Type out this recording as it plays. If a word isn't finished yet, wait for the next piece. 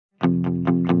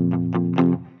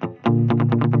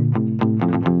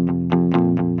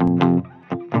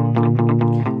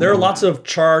There are lots of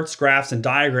charts, graphs, and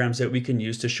diagrams that we can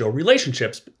use to show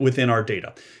relationships within our data.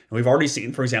 And we've already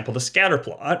seen, for example, the scatter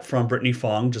plot from Brittany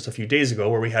Fong just a few days ago,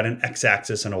 where we had an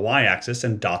x-axis and a y-axis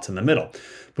and dots in the middle.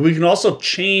 But we can also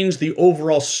change the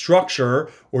overall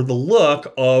structure or the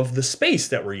look of the space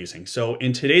that we're using. So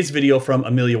in today's video from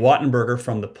Amelia Wattenberger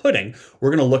from The Pudding, we're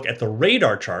going to look at the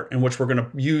radar chart, in which we're going to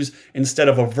use, instead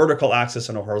of a vertical axis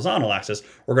and a horizontal axis,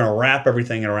 we're going to wrap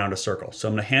everything around a circle. So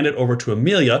I'm going to hand it over to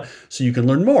Amelia so you can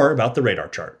learn more about the radar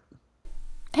chart.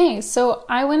 Hey, so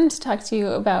I wanted to talk to you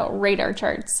about radar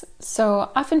charts. So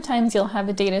oftentimes you'll have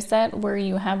a data set where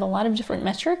you have a lot of different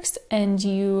metrics and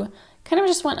you kind of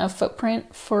just want a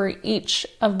footprint for each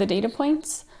of the data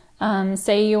points.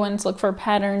 Say you want to look for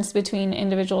patterns between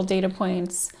individual data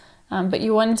points, but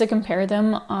you wanted to compare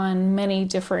them on many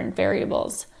different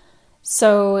variables.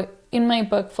 So in my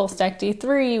book, Full Stack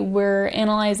D3, we're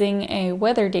analyzing a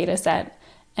weather data set,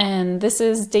 and this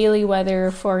is daily weather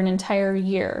for an entire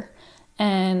year.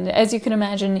 And as you can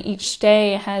imagine, each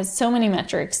day has so many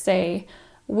metrics, say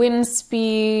wind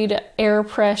speed, air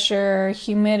pressure,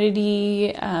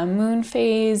 humidity, moon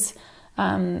phase.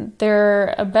 There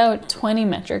are about 20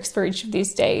 metrics for each of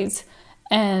these days.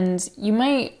 And you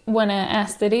might want to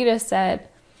ask the data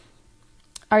set,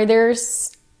 are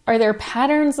there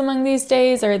patterns among these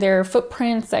days? Are there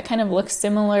footprints that kind of look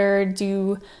similar?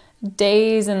 Do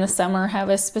days in the summer have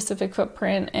a specific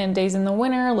footprint and days in the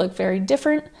winter look very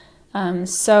different?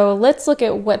 So let's look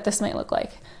at what this might look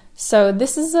like. So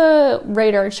this is a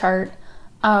radar chart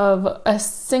of a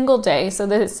single day. So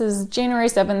this is January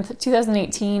 7th,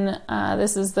 2018.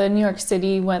 This is the New York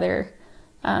City weather.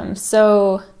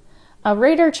 So a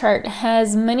radar chart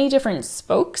has many different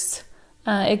spokes.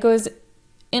 It goes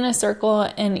in a circle,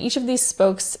 and each of these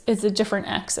spokes is a different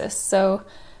axis. So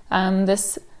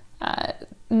this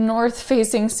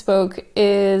north-facing spoke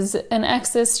is an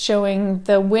axis showing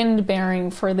the wind bearing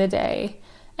for the day.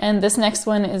 And this next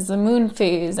one is the moon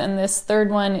phase, and this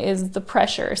third one is the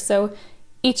pressure. So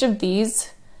each of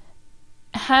these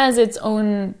has its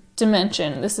own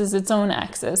dimension. This is its own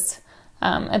axis.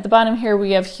 At the bottom here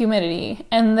we have humidity,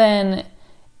 and then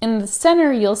in the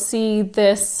center you'll see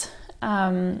this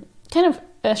kind of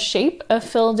a shape, a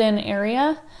filled in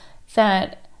area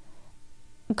that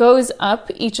goes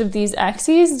up each of these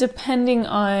axes depending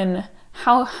on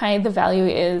how high the value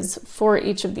is for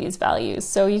each of these values.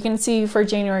 So you can see for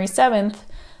January 7th,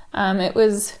 it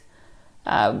was,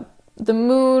 the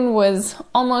moon was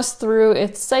almost through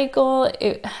its cycle.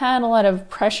 It had a lot of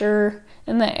pressure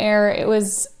in the air. It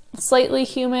was slightly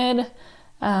humid,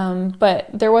 but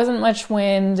there wasn't much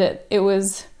wind. It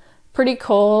was pretty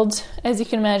cold, as you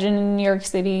can imagine, in New York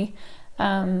City.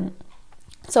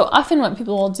 So often what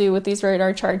people will do with these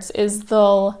radar charts is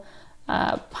they'll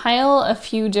pile a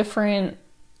few different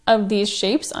of these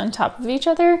shapes on top of each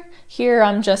other. Here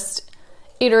I'm just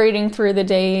iterating through the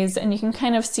days, and you can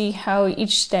kind of see how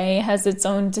each day has its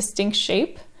own distinct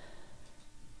shape.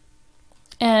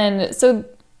 And so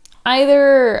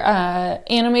either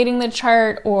animating the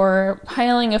chart or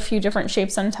piling a few different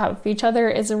shapes on top of each other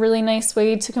is a really nice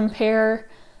way to compare.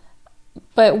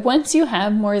 But once you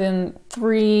have more than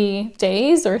 3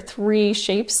 days or 3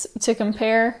 shapes to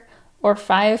compare, or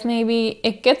 5 maybe,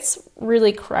 it gets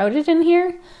really crowded in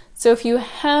here. So if you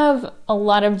have a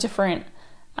lot of different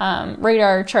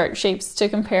radar chart shapes to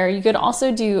compare, you could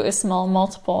also do a small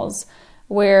multiples,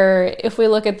 where if we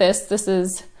look at this, this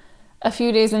is a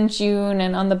few days in June,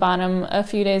 and on the bottom a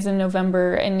few days in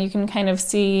November, and you can kind of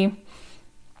see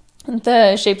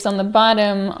the shapes on the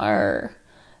bottom are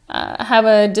have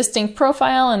a distinct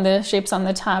profile, and the shapes on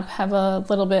the top have a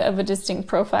little bit of a distinct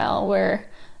profile, where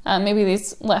maybe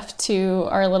these left 2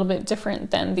 are a little bit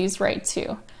different than these right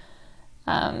 2.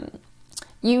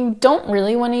 You don't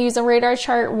really want to use a radar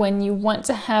chart when you want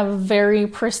to have very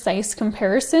precise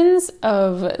comparisons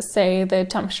of, say, the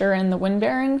temperature and the wind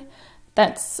bearing.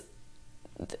 That's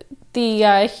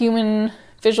the human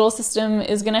visual system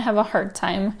is going to have a hard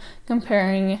time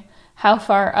comparing how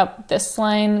far up this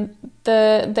line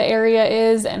the area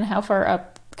is and how far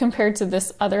up compared to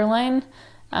this other line.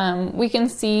 We can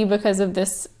see, because of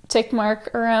this tick mark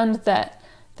around, that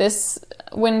this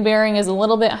wind bearing is a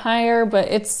little bit higher, but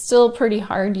it's still pretty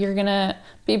hard. You're gonna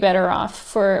be better off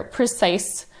for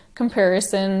precise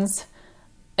comparisons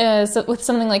so with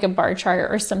something like a bar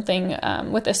chart or something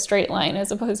with a straight line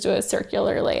as opposed to a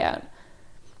circular layout.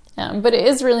 But it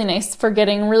is really nice for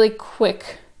getting really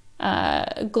quick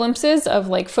glimpses of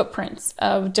like footprints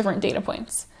of different data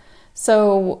points.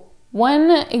 So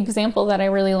one example that I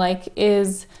really like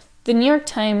is the New York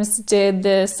Times did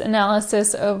this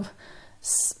analysis of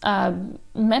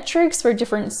metrics for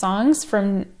different songs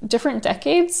from different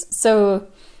decades. So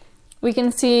we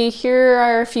can see here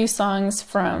are a few songs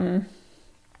from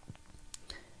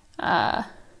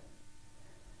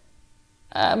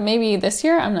maybe this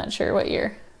year, I'm not sure what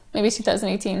year, maybe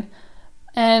 2018.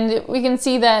 And we can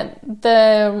see that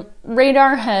the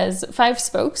radar has 5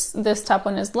 spokes. This top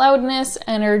one is loudness,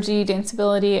 energy,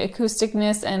 danceability,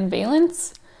 acousticness, and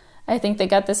valence. I think they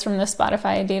got this from the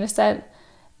Spotify dataset.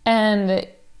 And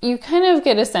you kind of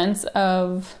get a sense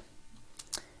of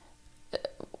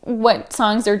what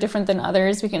songs are different than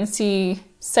others. We can see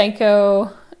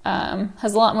Psycho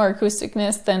has a lot more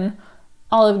acousticness than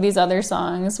all of these other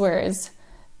songs, whereas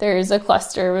there's a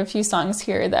cluster of a few songs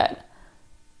here that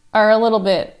are a little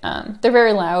bit, they're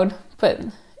very loud, but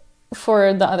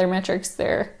for the other metrics,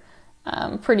 they're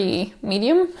pretty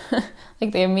medium.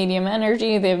 Like they have medium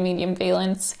energy, they have medium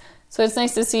valence. So it's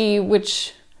nice to see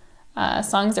which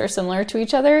songs are similar to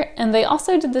each other. And they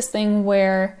also did this thing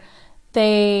where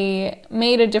they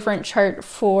made a different chart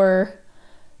for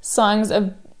songs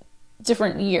of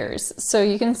different years. So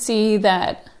you can see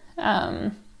that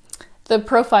the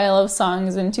profile of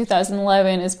songs in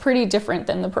 2011 is pretty different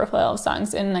than the profile of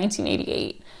songs in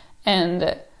 1988.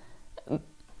 And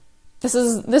this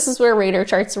is where radar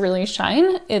charts really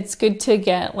shine. It's good to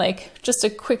get like just a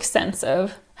quick sense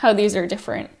of how these are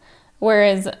different.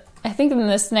 Whereas I think in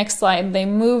this next slide, they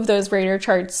move those radar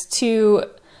charts to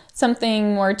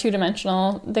something more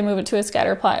two-dimensional. They move it to a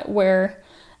scatter plot where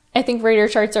I think radar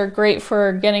charts are great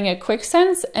for getting a quick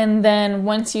sense, and then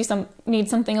once you need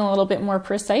something a little bit more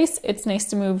precise, it's nice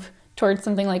to move towards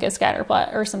something like a scatter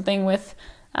plot or something with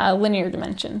linear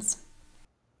dimensions.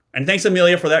 And thanks,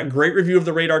 Amelia, for that great review of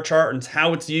the radar chart and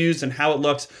how it's used and how it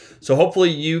looks. So hopefully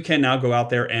you can now go out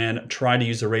there and try to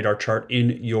use the radar chart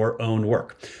in your own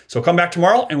work. So come back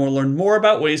tomorrow and we'll learn more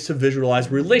about ways to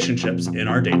visualize relationships in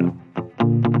our data.